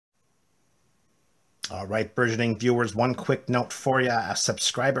All right, burgeoning viewers, one quick note for you. A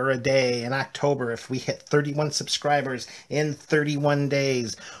subscriber a day in October. If we hit 31 subscribers in 31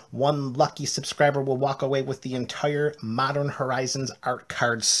 days, one lucky subscriber will walk away with the entire Modern Horizons art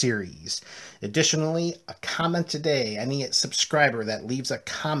card series. Additionally, a comment a day. Any subscriber that leaves a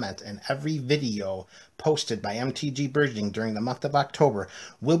comment in every video posted by MTG Burgeoning during the month of October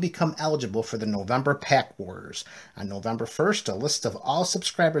will become eligible for the November Pack Wars. On November 1st, a list of all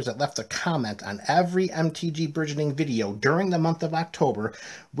subscribers that left a comment on every MTG Burgeoning video during the month of October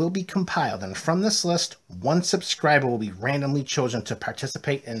will be compiled, and from this list, one subscriber will be randomly chosen to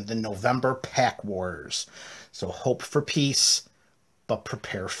participate in the November Pack Wars. So hope for peace, but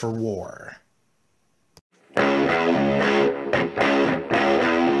prepare for war.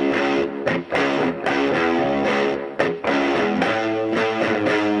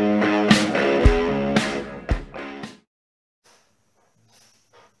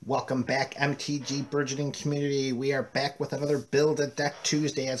 Welcome back, MTG Burgeoning community. We are back with another Build a Deck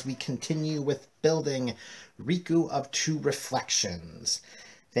Tuesday as we continue with building Riku of Two Reflections.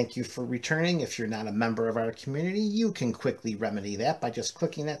 Thank you for returning. If you're not a member of our community, you can quickly remedy that by just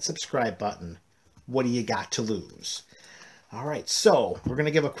clicking that subscribe button. What do you got to lose? All right, so we're going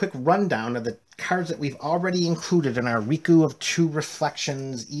to give a quick rundown of the cards that we've already included in our Riku of Two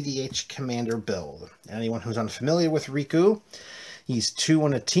Reflections EDH Commander build. Anyone who's unfamiliar with Riku, he's 2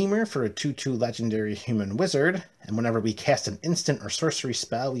 and a teamer for a 2/2 legendary human wizard, and whenever we cast an instant or sorcery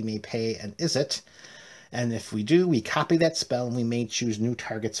spell, we may pay an Izzet, and if we do, we copy that spell and we may choose new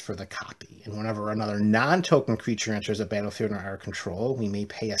targets for the copy. And whenever another non-token creature enters a battlefield under our control, we may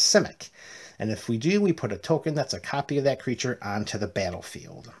pay a Simic, and if we do, we put a token that's a copy of that creature onto the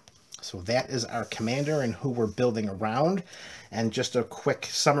battlefield. So that is our commander and who we're building around. And just a quick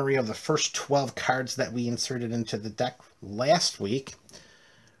summary of the first 12 cards that we inserted into the deck last week.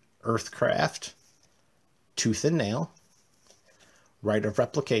 Earthcraft, Tooth and Nail, Rite of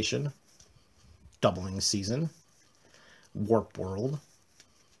Replication, Doubling Season, Warp World,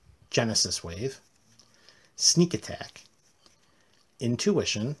 Genesis Wave, Sneak Attack,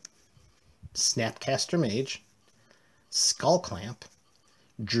 Intuition, Snapcaster Mage, Skull Clamp,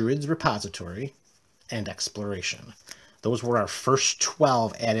 Druid's Repository, and Exploration. Those were our first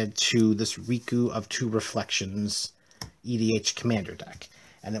 12 added to this Riku of Two Reflections EDH Commander deck.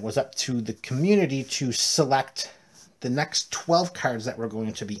 And it was up to the community to select the next 12 cards that were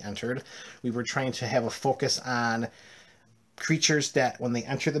going to be entered. We were trying to have a focus on creatures that, when they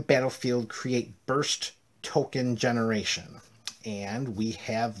enter the battlefield, create burst token generation. And we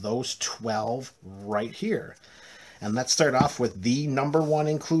have those 12 right here. And let's start off with the #1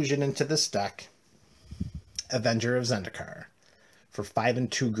 inclusion into this deck, Avenger of Zendikar. For 5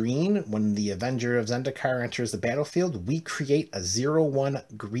 and 2 green, when the Avenger of Zendikar enters the battlefield, we create a 0/1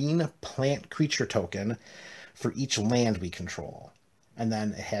 green plant creature token for each land we control. And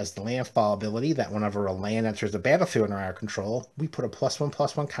then it has the landfall ability that whenever a land enters the battlefield under our control, we put a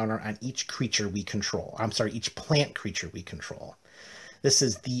 +1/+1 counter on each creature we control. I'm sorry, each plant creature we control. This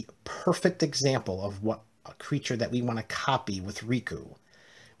is the perfect example of what a creature that we want to copy with Riku.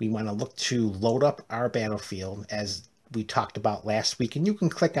 We want to look to load up our battlefield as we talked about last week, and you can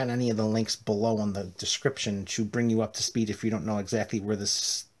click on any of the links below in the description to bring you up to speed if you don't know exactly where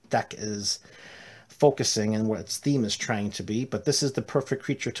this deck is focusing and what its theme is trying to be. But this is the perfect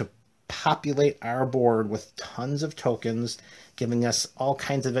creature to populate our board with tons of tokens, giving us all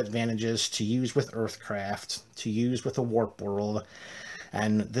kinds of advantages to use with Earthcraft, to use with a Warp World.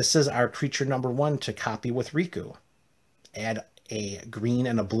 And this is our creature #1 to copy with Riku. Add a green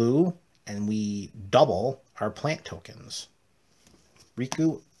and a blue, and we double our plant tokens.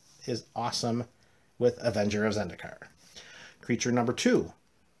 Riku is awesome with Avenger of Zendikar. Creature #2,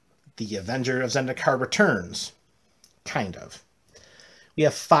 the Avenger of Zendikar returns. Kind of. We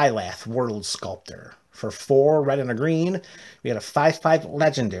have Phylath, World Sculptor. For 4 red and a green, we had a 5/5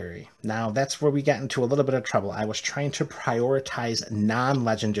 legendary. Now, that's where we got into a little bit of trouble. I was trying to prioritize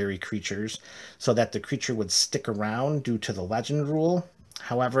non-legendary creatures so that the creature would stick around due to the legend rule.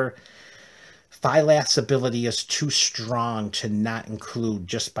 However, Phylath's ability is too strong to not include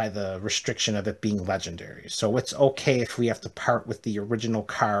just by the restriction of it being legendary. So it's okay if we have to part with the original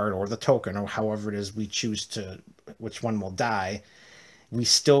card or the token or however it is we choose to, which one will die. We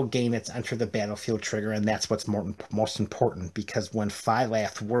still gain its enter the battlefield trigger, and that's what's most important, because when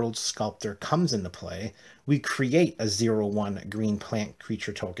Phylath World Sculptor comes into play, we create a 0/1 green plant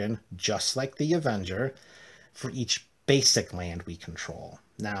creature token, just like the Avenger, for each basic land we control.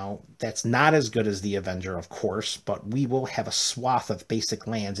 Now, that's not as good as the Avenger, of course, but we will have a swath of basic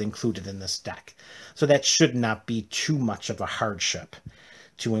lands included in this deck, so that should not be too much of a hardship.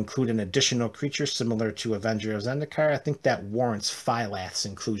 to include an additional creature similar to Avenger of Zendikar, I think that warrants Phylath's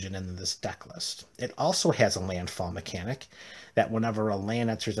inclusion in this deck list. It also has a landfall mechanic that whenever a land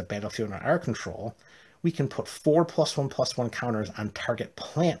enters a battlefield under our control, we can put 4+1/+1 counters on target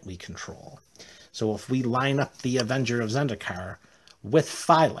plant we control. So if we line up the Avenger of Zendikar with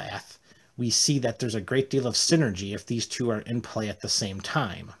Phylath, we see that there's a great deal of synergy if these two are in play at the same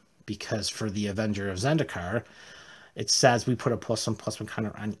time. Because for the Avenger of Zendikar, it says we put a +1/+1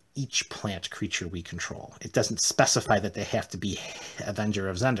 counter on each plant creature we control. It doesn't specify that they have to be Avenger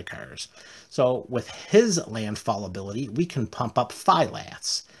of Zendikars. So with his landfall ability, we can pump up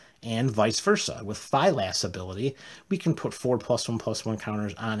Phylath's, and vice versa. With Phylath's ability, we can put 4+1/+1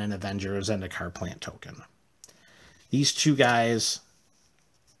 counters on an Avenger of Zendikar plant token. These two guys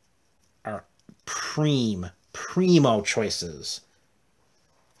are primo choices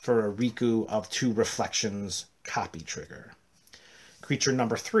for a Riku of 2 Reflections copy trigger. Creature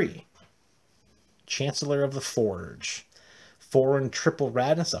number 3, Chancellor of the Forge. 4 and triple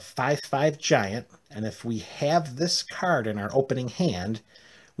red, it's a 5/5 giant, and if we have this card in our opening hand,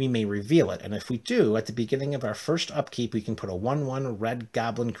 we may reveal it. And if we do, at the beginning of our first upkeep, we can put a 1/1 red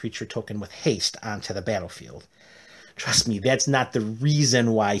goblin creature token with haste onto the battlefield. Trust me, that's not the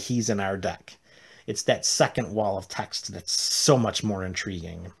reason why he's in our deck. It's that second wall of text that's so much more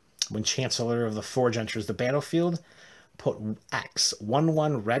intriguing. When Chancellor of the Forge enters the battlefield, put X,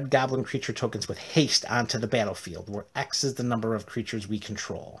 1/1 red goblin creature tokens with haste onto the battlefield, where X is the number of creatures we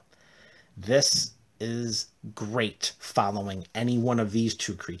control. This is great following any one of these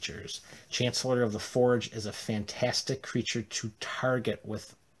two creatures. Chancellor of the Forge is a fantastic creature to target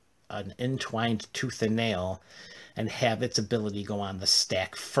with an entwined tooth and nail and have its ability go on the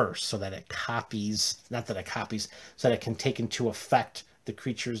stack first so that it copies, not that it copies, so that it can take into effect the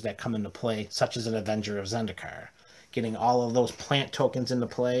creatures that come into play, such as an Avenger of Zendikar. Getting all of those plant tokens into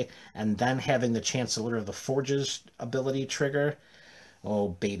play and then having the Chancellor of the Forge's ability trigger, oh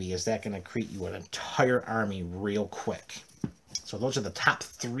baby, is that going to create you an entire army real quick. So those are the top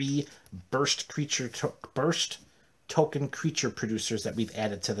 3 burst token creature producers that we've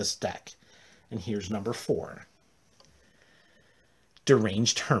added to this deck. And here's number 4.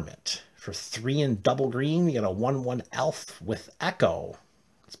 Deranged Hermit. For 3 and double green, you get a 1/1 elf with Echo.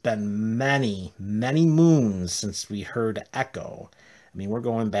 It's been many moons since we heard Echo. I mean, we're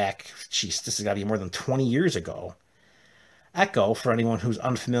going back, geez, this has got to be more than 20 years ago. Echo, for anyone who's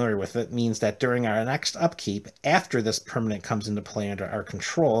unfamiliar with it, means that during our next upkeep, after this permanent comes into play under our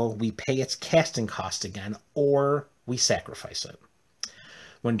control, we pay its casting cost again, or we sacrifice it.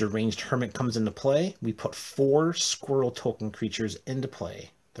 When Deranged Hermit comes into play, we put 4 squirrel token creatures into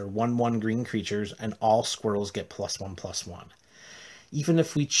play. They're 1/1 green creatures, and all squirrels get +1/+1. Even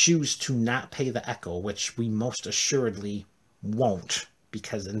if we choose to not pay the Echo, which we most assuredly won't,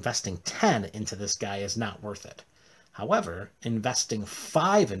 because investing 10 into this guy is not worth it. However, investing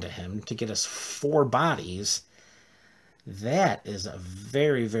 5 into him to get us 4 bodies, that is a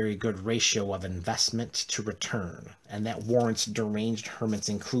very good ratio of investment to return, and that warrants Deranged Hermit's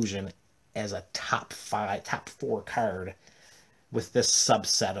inclusion as a top 4 card with this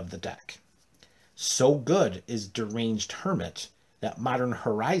subset of the deck. So good is Deranged Hermit that Modern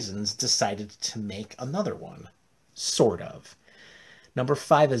Horizons decided to make another one. Sort of. Number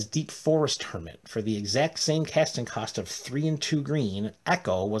 5 is Deep Forest Hermit. For the exact same casting cost of 3 and 2 green,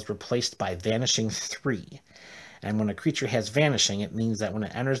 Echo was replaced by Vanishing 3. And when a creature has Vanishing, it means that when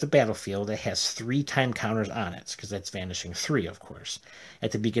it enters the battlefield, it has 3 time counters on it, because that's Vanishing 3, of course.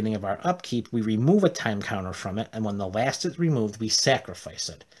 At the beginning of our upkeep, we remove a time counter from it, and when the last is removed, we sacrifice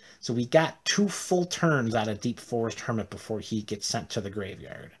it. So we got 2 full turns out of Deep Forest Hermit before he gets sent to the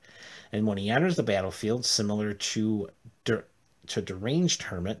graveyard. And when he enters the battlefield, similar to Deranged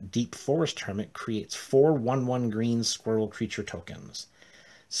Hermit, Deep Forest Hermit creates 4 1/1 green squirrel creature tokens.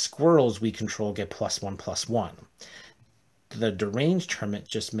 Squirrels we control get +1/+1. The Deranged Hermit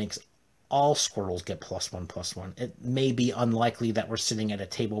just makes all squirrels get +1/+1. It may be unlikely that we're sitting at a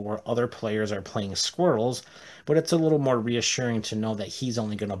table where other players are playing squirrels, but it's a little more reassuring to know that he's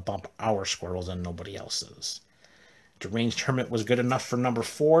only going to bump our squirrels and nobody else's. Deranged Hermit was good enough for number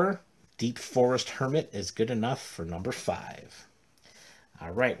 4. Deep Forest Hermit is good enough for number 5.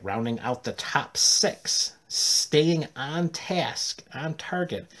 All right, rounding out the top 6, staying on task, on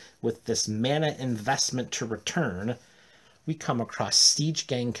target with this mana investment to return, we come across Siege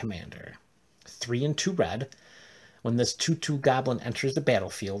Gang Commander. 3 and 2 red. When this 2/2 goblin enters the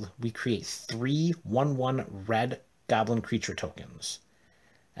battlefield, we create 3 1/1 red goblin creature tokens.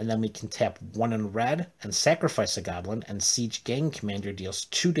 And then we can tap 1 in red and sacrifice a goblin, and Siege Gang Commander deals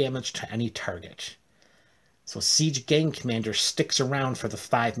 2 damage to any target. So Siege Gang Commander sticks around for the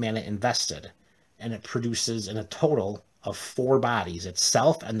 5 mana invested, and it produces in a total of 4 bodies,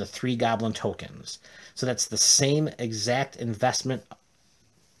 itself and the 3 goblin tokens. So that's the same exact investment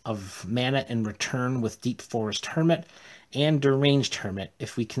of mana in return with Deep Forest Hermit and Deranged Hermit,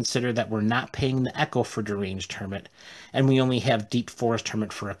 if we consider that we're not paying the Echo for Deranged Hermit, and we only have Deep Forest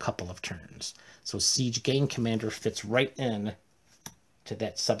Hermit for a couple of turns. So Siege Gang Commander fits right in to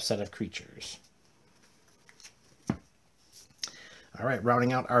that subset of creatures. All right,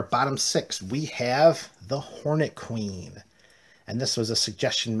 rounding out our bottom 6, we have the Hornet Queen. And this was a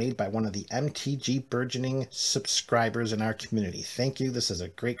suggestion made by one of the MTG Burgeoning subscribers in our community. Thank you. This is a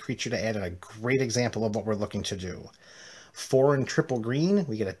great creature to add and a great example of what we're looking to do. 4 and triple green,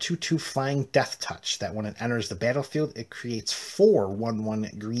 we get a 2/2 flying Death Touch that when it enters the battlefield, it creates 4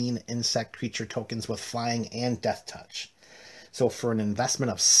 1/1 green insect creature tokens with flying and Death Touch. So for an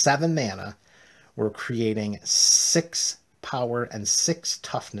investment of 7 mana, we're creating 6 power and 6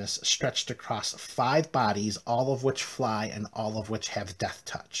 toughness stretched across 5 bodies, all of which fly and all of which have Death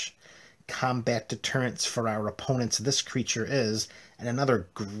Touch. Combat deterrence for our opponents this creature is, and another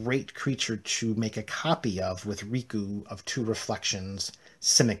great creature to make a copy of with Riku of 2 Reflections,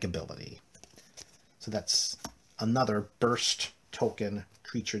 Simic ability. So that's another burst token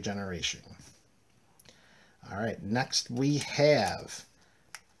creature generation. All right, next we have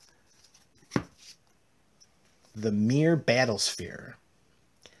the Mere Battlesphere.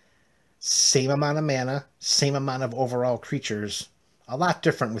 Same amount of mana, same amount of overall creatures, a lot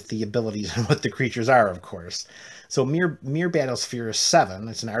different with the abilities and what the creatures are, of course. So Mere Battlesphere is 7,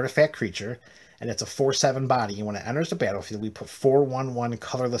 it's an artifact creature, and it's a 4/7 body, and when it enters the battlefield, we put 4 1/1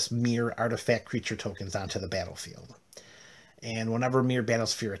 colorless Mere artifact creature tokens onto the battlefield. And whenever Mere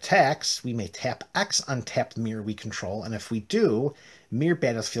Battlesphere attacks, we may tap X untapped Mere we control, and if we do, Mere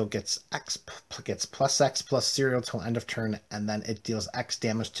Battlefield gets +X/+0 till end of turn, and then it deals X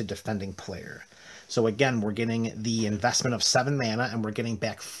damage to defending player. So again, we're getting the investment of 7 mana, and we're getting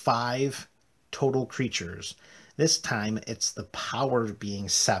back 5 total creatures. This time, it's the power being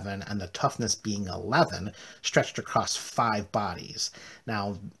 7 and the toughness being 11, stretched across 5 bodies.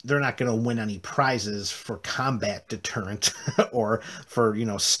 Now, they're not going to win any prizes for combat deterrent or for,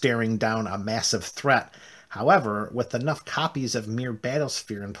 staring down a massive threat. However, with enough copies of Mere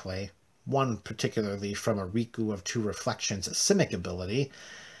Battlesphere in play, one particularly from a Riku of 2 Reflections Simic ability,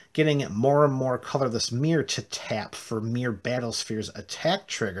 getting more and more colorless Mere to tap for Mere Battlesphere's attack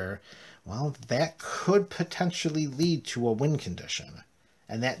trigger, well, that could potentially lead to a win condition,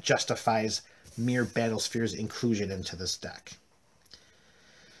 and that justifies Mere Battlesphere's inclusion into this deck.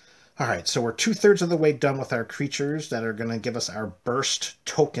 All right, so we're 2/3 of the way done with our creatures that are going to give us our burst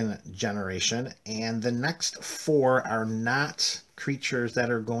token generation, and the next 4 are not creatures that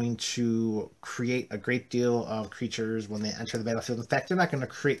are going to create a great deal of creatures when they enter the battlefield. In fact, they're not going to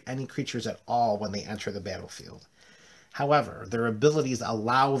create any creatures at all when they enter the battlefield. However, their abilities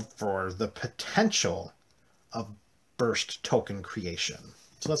allow for the potential of burst token creation.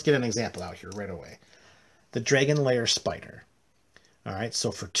 So let's get an example out here right away. The Dragon Lair Spider. All right,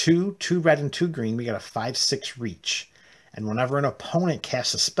 so for 2 red and 2 green, we got a 5/6 reach. And whenever an opponent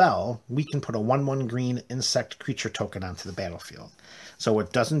casts a spell, we can put a 1/1 green insect creature token onto the battlefield. So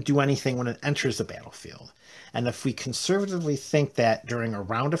it doesn't do anything when it enters the battlefield. And if we conservatively think that during a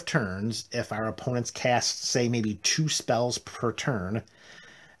round of turns, if our opponents cast, say, maybe 2 spells per turn,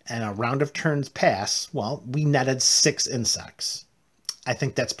 and a round of turns pass, well, we netted 6 insects. I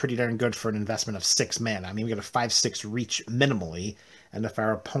think that's pretty darn good for an investment of 6 mana. I mean, we got a 5/6 reach minimally, and if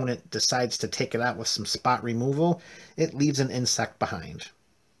our opponent decides to take it out with some spot removal, it leaves an insect behind.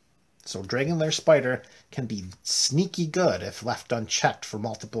 So Dragon Lair Spider can be sneaky good if left unchecked for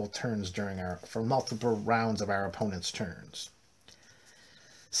multiple turns for multiple rounds of our opponent's turns.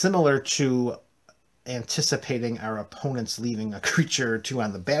 Similar to anticipating our opponents leaving a creature or 2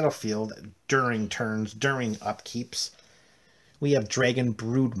 on the battlefield during turns, during upkeeps, we have Dragon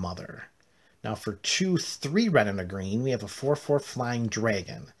Broodmother. Now for 2 3 red and a green, we have a 4/4 flying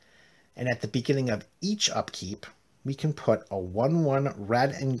dragon. And at the beginning of each upkeep, we can put a 1/1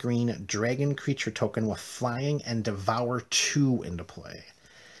 red and green dragon creature token with flying and Devour 2 into play.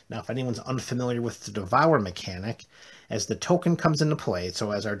 Now, if anyone's unfamiliar with the Devour mechanic, as the token comes into play,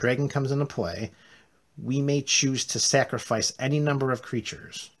 so as our dragon comes into play, we may choose to sacrifice any number of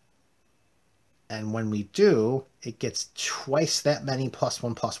creatures. And when we do, it gets twice that many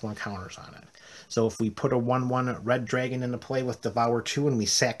 +1/+1 counters on it. So if we put a 1/1 red dragon into play with Devour 2 and we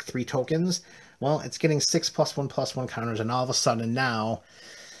sack 3 tokens, well, it's getting 6 +1/+1 counters, and all of a sudden now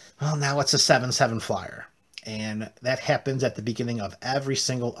it's a 7/7 flyer. And that happens at the beginning of every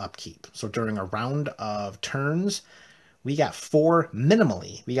single upkeep. So during a round of turns, we got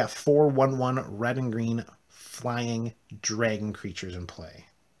minimally, we got 4 1/1 red and green flying dragon creatures in play.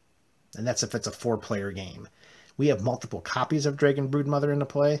 And that's if it's a 4-player game. We have multiple copies of Dragon Broodmother into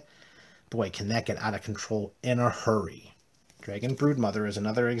play. Boy, can that get out of control in a hurry. Dragon Broodmother is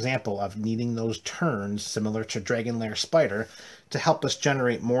another example of needing those turns, similar to Dragon Lair Spider, to help us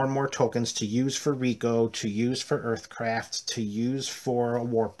generate more and more tokens to use for Riku, to use for Earthcraft, to use for a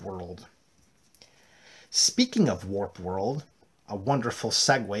Warp World. Speaking of Warp World, a wonderful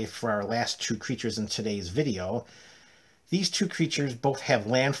segue for our last 2 creatures in today's video. These 2 creatures both have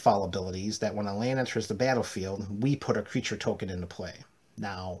landfall abilities that when a land enters the battlefield, we put a creature token into play.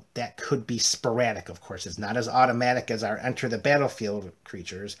 Now, that could be sporadic, of course. It's not as automatic as our enter the battlefield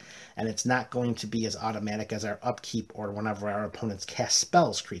creatures, and it's not going to be as automatic as our upkeep or whenever our opponents cast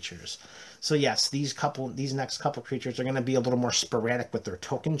spells creatures. So yes, these next couple creatures are going to be a little more sporadic with their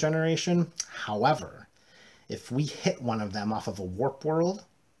token generation. However, if we hit one of them off of a Warp World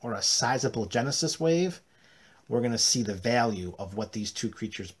or a sizable Genesis Wave, we're going to see the value of what these 2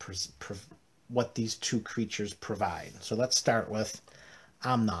 creatures provide. So let's start with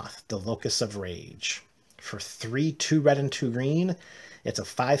Amnoth, the Locus of Rage. For 3, 2 red and 2 green, it's a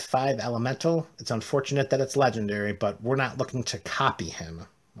 5/5 elemental. It's unfortunate that it's legendary, but we're not looking to copy him,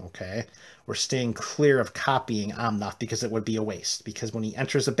 okay? We're staying clear of copying Amnoth because it would be a waste, because when he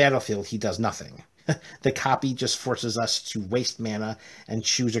enters a battlefield, he does nothing. The copy just forces us to waste mana and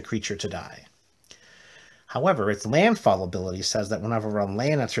choose a creature to die. However, its landfall ability says that whenever a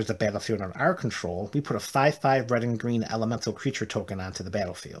land enters the battlefield on our control, we put a 5/5 red and green elemental creature token onto the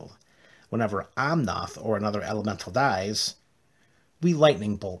battlefield. Whenever Amnoth or another elemental dies, we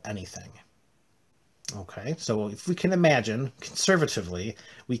lightning bolt anything. Okay, so if we can imagine, conservatively,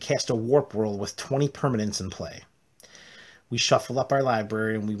 we cast a Warp World with 20 permanents in play. We shuffle up our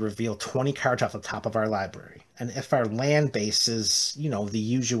library and we reveal 20 cards off the top of our library. And if our land base is, the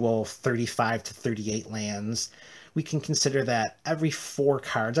usual 35 to 38 lands, we can consider that every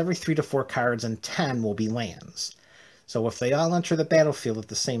 3 to 4 cards and 10 will be lands. So if they all enter the battlefield at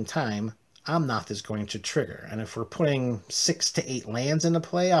the same time, Amnoth is going to trigger. And if we're putting 6 to 8 lands into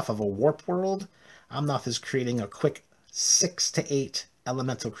play off of a Warp World, Amnoth is creating a quick 6 to 8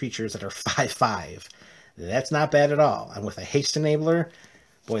 elemental creatures that are 5/5. That's not bad at all. And with a haste enabler,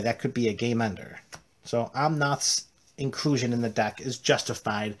 boy, that could be a game ender. So Amnoth's inclusion in the deck is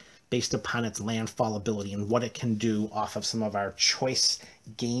justified based upon its landfall ability and what it can do off of some of our choice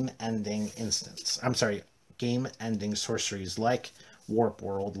game-ending game-ending sorceries like Warp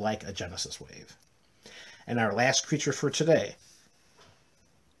World, like a Genesis Wave. And our last creature for today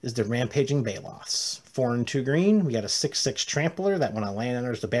is the Rampaging Baloths. 4 and 2 green, we got a 6/6 trampler that when a land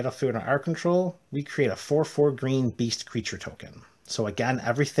enters the battlefield under our control, we create a 4/4 green beast creature token. So again,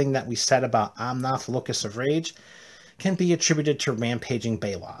 everything that we said about Amnoth, Locus of Rage, can be attributed to Rampaging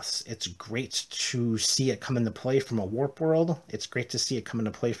Baloths. It's great to see it come into play from a Warp World. It's great to see it come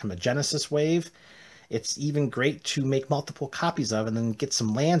into play from a Genesis Wave. It's even great to make multiple copies of and then get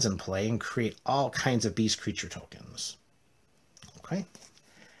some lands in play and create all kinds of beast creature tokens. Okay.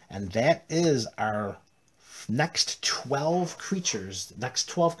 And that is our next 12 creatures, next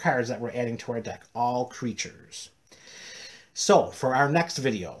 12 cards that we're adding to our deck, all creatures. So for our next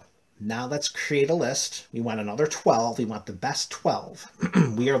video, now let's create a list. We want another 12. We want the best 12.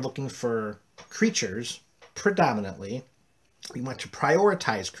 We are looking for creatures predominantly. We want to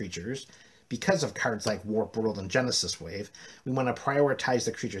prioritize creatures because of cards like Warp World and Genesis Wave. We want to prioritize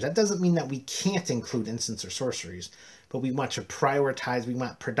the creatures. That doesn't mean that we can't include instants or sorceries, but we want to prioritize, we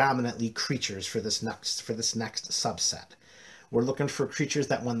want predominantly creatures for this next subset. We're looking for creatures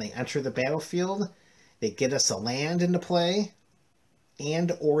that when they enter the battlefield, they get us a land into play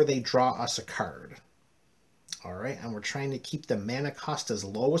and or they draw us a card. All right, and we're trying to keep the mana cost as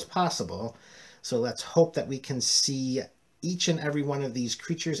low as possible. So let's hope that we can see each and every one of these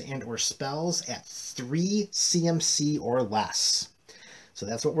creatures and or spells at 3 CMC or less. So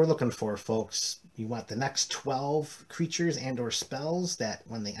that's what we're looking for, folks. You want the next 12 creatures and or spells that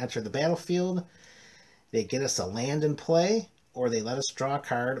when they enter the battlefield, they get us a land in play, or they let us draw a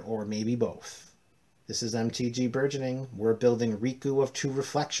card, or maybe both. This is MTG Burgeoning. We're building Riku of 2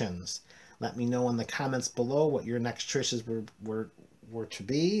 Reflections. Let me know in the comments below what your next choices were to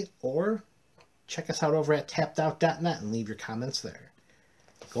be, or check us out over at tappedout.net and leave your comments there.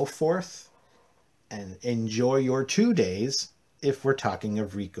 Go forth and enjoy your 2 days if we're talking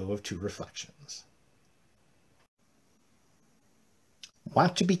of Riku of 2 Reflections.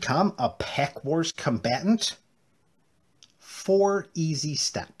 Want to become a Pack Wars combatant? 4 easy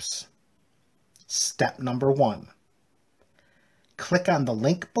steps. Step number 1. Click on the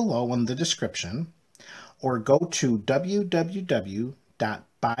link below in the description or go to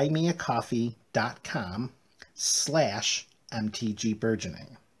www.buymeacoffee.com/MTG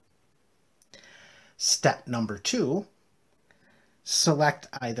Burgeoning. Step number 2. Select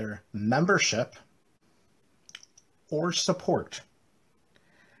either membership or support.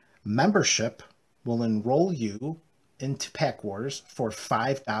 Membership will enroll you into Pack Wars for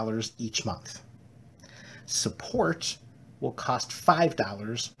 $5 each month. Support will cost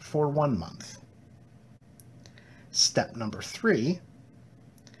 $5 for 1 month. Step number 3,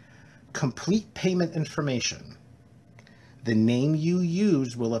 complete payment information. The name you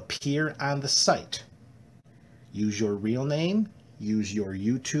use will appear on the site. Use your real name, use your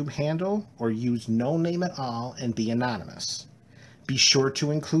YouTube handle, or use no name at all and be anonymous. Be sure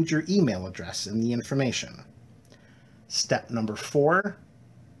to include your email address in the information. Step number 4,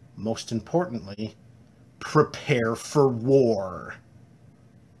 most importantly, prepare for war.